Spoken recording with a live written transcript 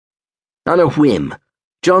On a whim,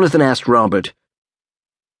 Jonathan asked Robert,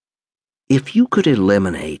 "If you could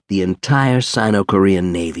eliminate the entire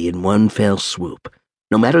Sino-Korean Navy in one fell swoop,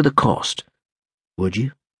 no matter the cost, would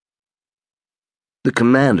you?" The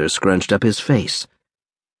commander scrunched up his face.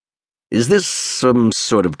 "Is this some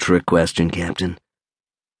sort of trick question, Captain?"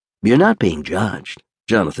 "You're not being judged,"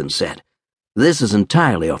 Jonathan said. "This is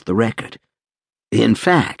entirely off the record. In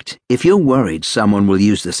fact, if you're worried someone will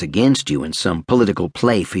use this against you in some political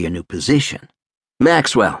play for your new position,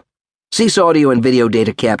 Maxwell, cease audio and video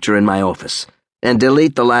data capture in my office, and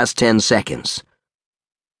delete the last 10 seconds.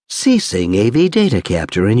 Ceasing AV data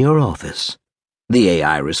capture in your office, the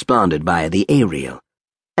AI responded via the aerial,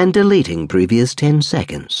 and deleting previous 10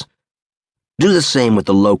 seconds. Do the same with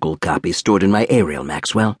the local copy stored in my aerial,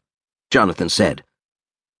 Maxwell, Jonathan said.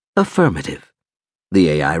 Affirmative, the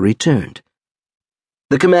AI returned.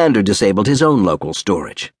 The commander disabled his own local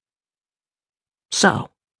storage. So,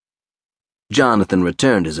 Jonathan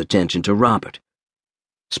returned his attention to Robert.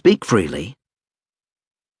 Speak freely.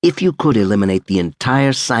 If you could eliminate the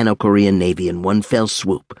entire Sino-Korean Navy in one fell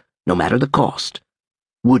swoop, no matter the cost,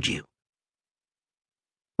 would you?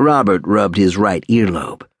 Robert rubbed his right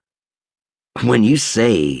earlobe. When you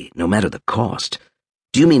say, no matter the cost,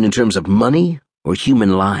 do you mean in terms of money or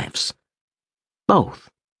human lives? Both,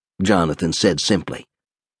 Jonathan said simply.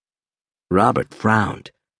 Robert frowned.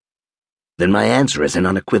 Then my answer is an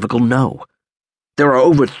unequivocal no. There are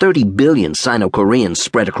over 30 billion Sino-Koreans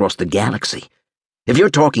spread across the galaxy. If you're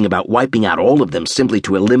talking about wiping out all of them simply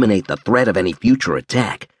to eliminate the threat of any future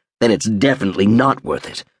attack, then it's definitely not worth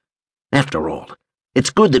it. After all, it's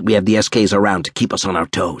good that we have the SKs around to keep us on our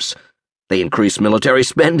toes. They increase military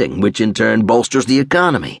spending, which in turn bolsters the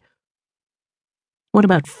economy. What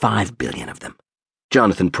about 5 billion of them?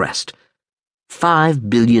 Jonathan pressed. 5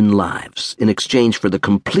 billion lives in exchange for the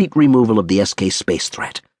complete removal of the SK space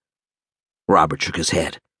threat. Robert shook his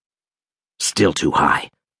head. Still too high.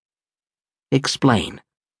 Explain.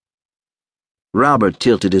 Robert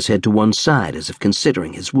tilted his head to one side as if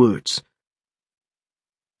considering his words.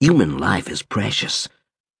 Human life is precious.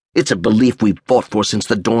 It's a belief we've fought for since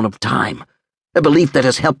the dawn of time, a belief that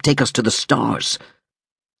has helped take us to the stars.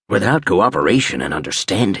 Without cooperation and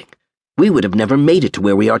understanding, we would have never made it to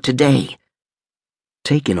where we are today.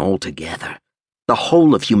 Taken all together, the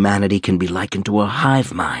whole of humanity can be likened to a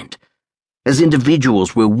hive mind. As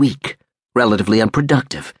individuals, we're weak, relatively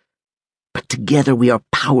unproductive. But together we are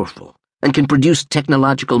powerful and can produce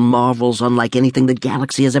technological marvels unlike anything the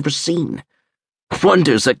galaxy has ever seen.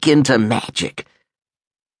 Wonders akin to magic.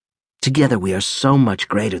 Together we are so much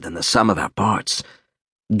greater than the sum of our parts,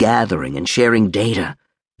 gathering and sharing data,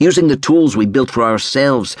 using the tools we built for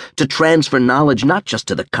ourselves to transfer knowledge not just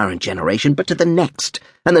to the current generation, but to the next,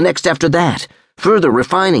 and the next after that, further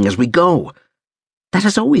refining as we go. That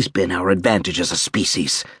has always been our advantage as a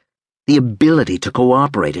species, the ability to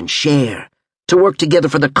cooperate and share, to work together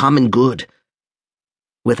for the common good.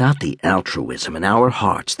 Without the altruism in our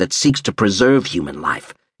hearts that seeks to preserve human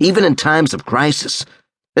life, even in times of crisis,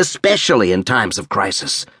 especially in times of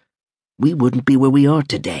crisis, we wouldn't be where we are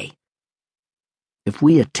today. If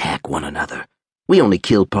we attack one another, we only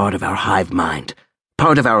kill part of our hive mind,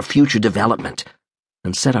 part of our future development,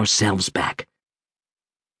 and set ourselves back.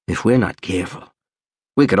 If we're not careful,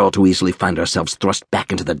 we could all too easily find ourselves thrust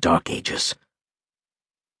back into the Dark Ages.